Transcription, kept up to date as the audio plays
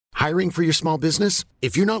Hiring for your small business?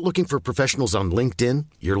 If you're not looking for professionals on LinkedIn,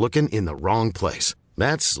 you're looking in the wrong place.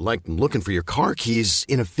 That's like looking for your car keys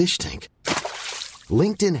in a fish tank.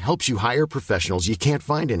 LinkedIn helps you hire professionals you can't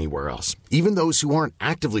find anywhere else, even those who aren't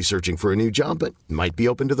actively searching for a new job but might be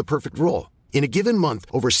open to the perfect role. In a given month,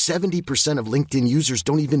 over 70% of LinkedIn users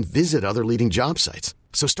don't even visit other leading job sites.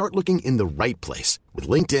 So start looking in the right place. With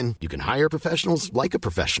LinkedIn, you can hire professionals like a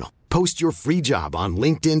professional. Post your free job on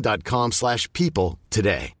linkedin.com/people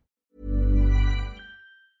today.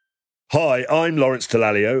 Hi, I'm Lawrence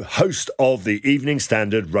Dallaglio, host of the Evening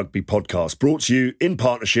Standard Rugby Podcast, brought to you in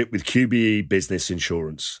partnership with QBE Business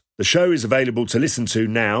Insurance. The show is available to listen to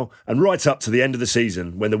now and right up to the end of the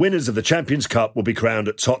season, when the winners of the Champions Cup will be crowned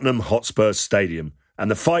at Tottenham Hotspur Stadium,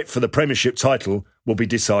 and the fight for the Premiership title will be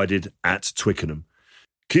decided at Twickenham.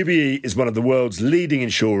 QBE is one of the world's leading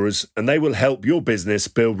insurers, and they will help your business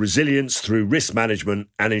build resilience through risk management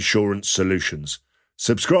and insurance solutions.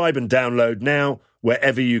 Subscribe and download now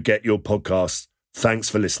wherever you get your podcasts. Thanks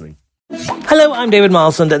for listening. Hello, I'm David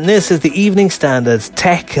Marsland, and this is the Evening Standard's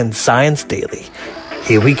Tech and Science Daily.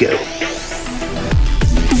 Here we go.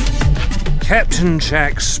 Captain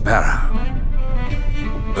Jack Sparrow.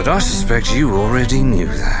 But I suspect you already knew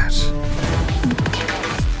that.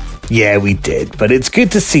 Yeah, we did, but it's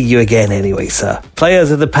good to see you again anyway, sir. Players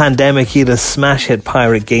of the pandemic-era smash hit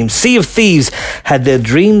pirate game Sea of Thieves had their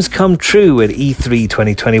dreams come true at E3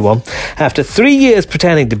 2021. After 3 years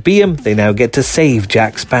pretending to be him, they now get to save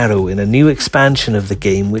Jack Sparrow in a new expansion of the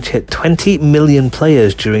game, which hit 20 million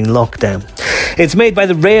players during lockdown. It's made by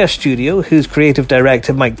the Rare Studio, whose creative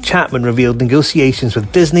director Mike Chapman revealed negotiations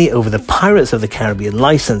with Disney over the Pirates of the Caribbean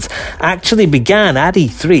license actually began at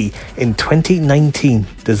E3 in 2019.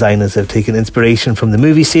 Designers have taken inspiration from the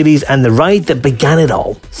movie series and the ride that began it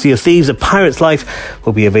all. Sea of Thieves: A Pirate's Life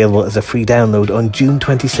will be available as a free download on June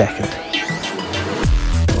 22nd.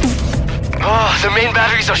 Oh, the main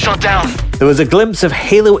batteries are shut down. There was a glimpse of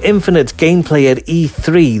Halo Infinite's gameplay at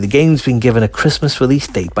E3. The game's been given a Christmas release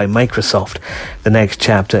date by Microsoft. The next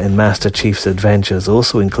chapter in Master Chief's adventures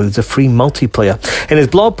also includes a free multiplayer. In his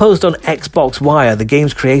blog post on Xbox Wire, the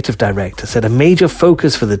game's creative director said a major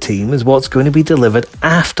focus for the team is what's going to be delivered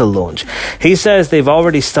after launch. He says they've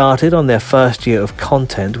already started on their first year of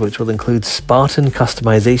content, which will include Spartan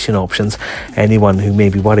customization options. Anyone who may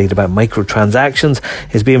be worried about microtransactions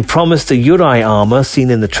is being promised the Uri armor seen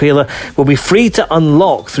in the trailer will be free to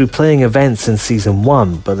unlock through playing events in Season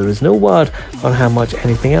 1, but there is no word on how much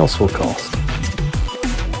anything else will cost.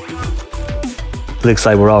 Looks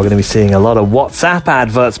like we're all going to be seeing a lot of WhatsApp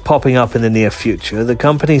adverts popping up in the near future. The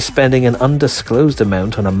company's spending an undisclosed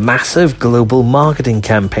amount on a massive global marketing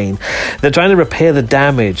campaign. They're trying to repair the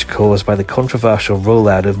damage caused by the controversial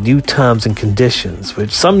rollout of new terms and conditions,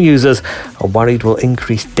 which some users are worried will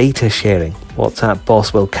increase data sharing. WhatsApp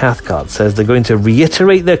boss Will Cathcart says they're going to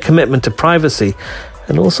reiterate their commitment to privacy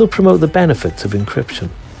and also promote the benefits of encryption.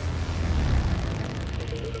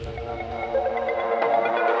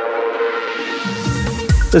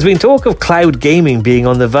 There's been talk of cloud gaming being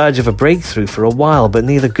on the verge of a breakthrough for a while, but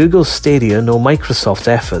neither Google Stadia nor Microsoft's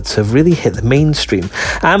efforts have really hit the mainstream.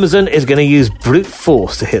 Amazon is going to use brute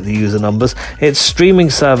force to hit the user numbers. Its streaming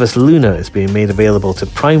service Luna is being made available to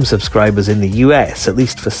Prime subscribers in the US, at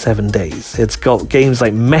least for 7 days. It's got games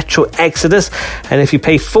like Metro Exodus, and if you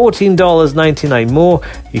pay $14.99 more,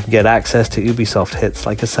 you can get access to Ubisoft hits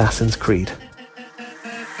like Assassin's Creed.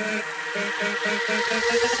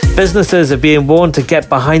 Businesses are being warned to get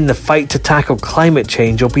behind the fight to tackle climate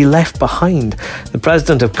change or be left behind. The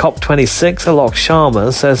president of COP26, Alok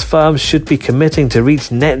Sharma, says firms should be committing to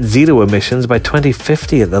reach net zero emissions by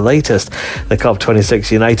 2050 at the latest. The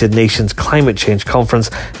COP26 United Nations Climate Change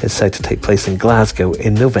Conference is set to take place in Glasgow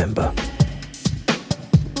in November.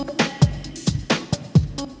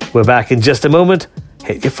 We're back in just a moment.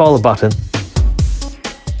 Hit your follow button.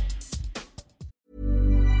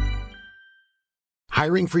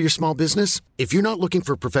 Hiring for your small business? If you're not looking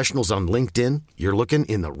for professionals on LinkedIn, you're looking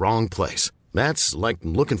in the wrong place. That's like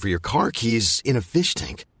looking for your car keys in a fish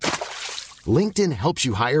tank. LinkedIn helps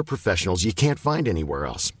you hire professionals you can't find anywhere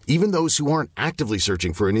else, even those who aren't actively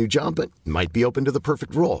searching for a new job but might be open to the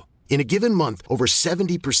perfect role. In a given month, over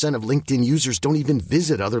 70% of LinkedIn users don't even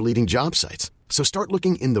visit other leading job sites. So start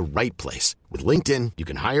looking in the right place. With LinkedIn, you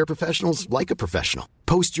can hire professionals like a professional.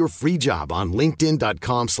 Post your free job on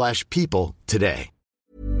linkedin.com/people today.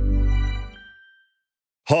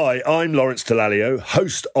 Hi, I'm Lawrence Dallaglio,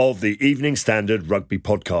 host of the Evening Standard Rugby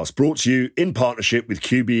Podcast, brought to you in partnership with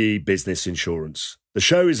QBE Business Insurance. The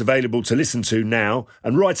show is available to listen to now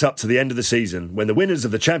and right up to the end of the season, when the winners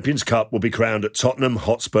of the Champions Cup will be crowned at Tottenham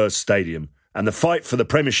Hotspur Stadium, and the fight for the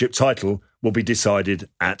Premiership title will be decided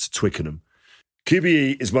at Twickenham.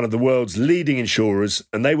 QBE is one of the world's leading insurers,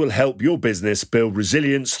 and they will help your business build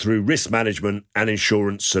resilience through risk management and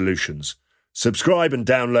insurance solutions. Subscribe and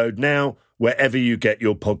download now wherever you get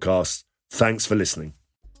your podcasts. Thanks for listening.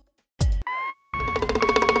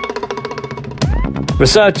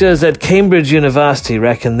 Researchers at Cambridge University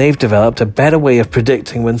reckon they've developed a better way of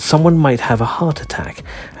predicting when someone might have a heart attack.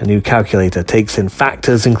 A new calculator takes in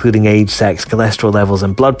factors including age, sex, cholesterol levels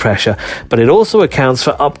and blood pressure, but it also accounts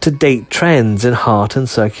for up-to-date trends in heart and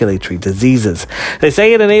circulatory diseases. They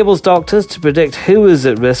say it enables doctors to predict who is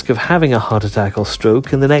at risk of having a heart attack or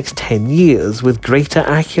stroke in the next 10 years with greater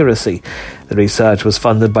accuracy. The research was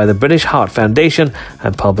funded by the British Heart Foundation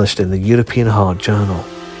and published in the European Heart Journal.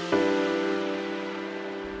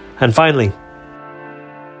 And finally,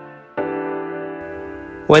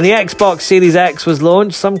 when the Xbox Series X was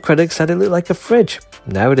launched, some critics said it looked like a fridge.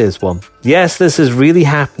 Now it is one. Yes, this is really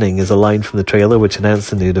happening is a line from the trailer which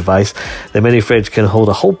announced the new device. The mini fridge can hold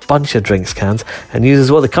a whole bunch of drinks cans and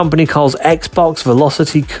uses what the company calls Xbox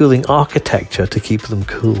Velocity Cooling Architecture to keep them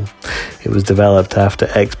cool. It was developed after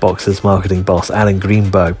Xbox's marketing boss Alan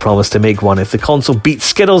Greenberg promised to make one if the console beat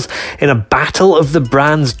Skittles in a battle of the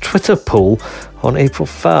brand's Twitter poll on April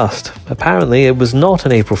 1st. Apparently it was not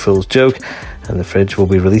an April Fool's joke, and the fridge will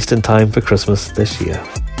be released in time for Christmas this year.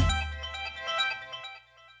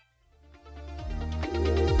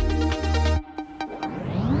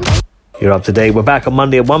 You're up to date. We're back on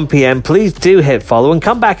Monday at 1 p.m. Please do hit follow and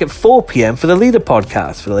come back at 4 p.m. for the Leader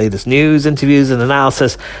podcast for the latest news, interviews and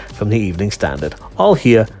analysis from the Evening Standard. All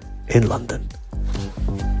here in London.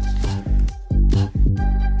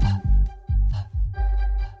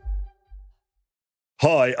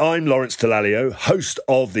 Hi, I'm Lawrence Dallaglio, host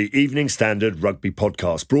of the Evening Standard Rugby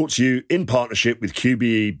podcast, brought to you in partnership with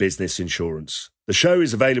QBE Business Insurance. The show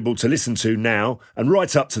is available to listen to now and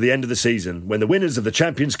right up to the end of the season, when the winners of the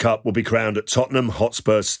Champions Cup will be crowned at Tottenham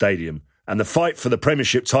Hotspur Stadium, and the fight for the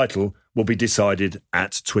Premiership title will be decided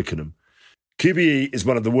at Twickenham. QBE is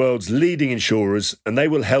one of the world's leading insurers, and they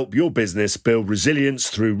will help your business build resilience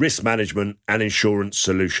through risk management and insurance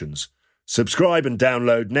solutions. Subscribe and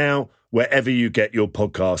download now wherever you get your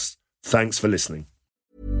podcasts. Thanks for listening.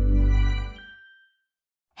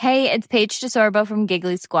 Hey, it's Paige DeSorbo from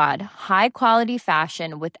Giggly Squad. High quality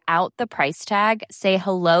fashion without the price tag. Say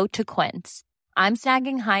hello to Quince. I'm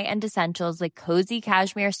snagging high-end essentials like cozy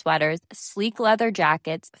cashmere sweaters, sleek leather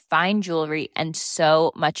jackets, fine jewelry, and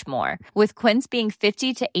so much more. With Quince being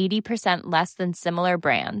 50 to 80% less than similar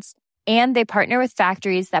brands. And they partner with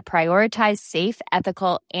factories that prioritize safe,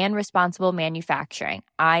 ethical, and responsible manufacturing.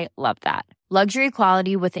 I love that. Luxury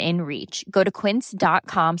quality within reach. Go to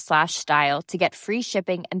quince.com/style to get free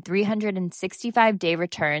shipping and 365-day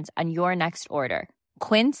returns on your next order.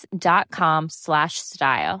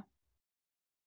 Quince.com/style.